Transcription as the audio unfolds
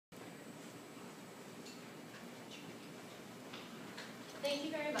Thank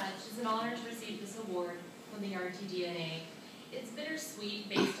you very much. It's an honor to receive this award from the RTDNA. It's bittersweet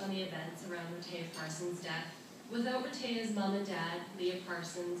based on the events around Rehtaeh Parsons' death. Without Rehtaeh's mom and dad, Leah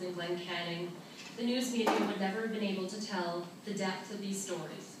Parsons and Glenn Canning, the news media would never have been able to tell the depth of these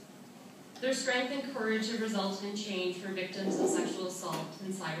stories. Their strength and courage have resulted in change for victims of sexual assault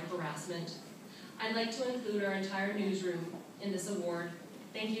and cyber harassment. I'd like to include our entire newsroom in this award.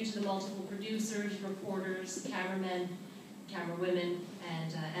 Thank you to the multiple producers, reporters, cameramen, camerawomen,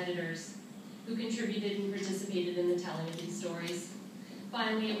 and editors who contributed and participated in the telling of these stories.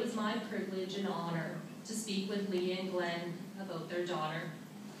 Finally, it was my privilege and honor to speak with Leah and Glenn about their daughter.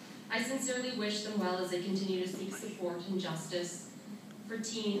 I sincerely wish them well as they continue to seek support and justice for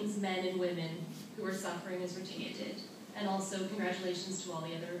teens, men, and women who are suffering as Rehtaeh did. And also, congratulations to all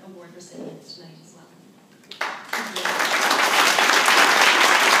the other award recipients tonight as well.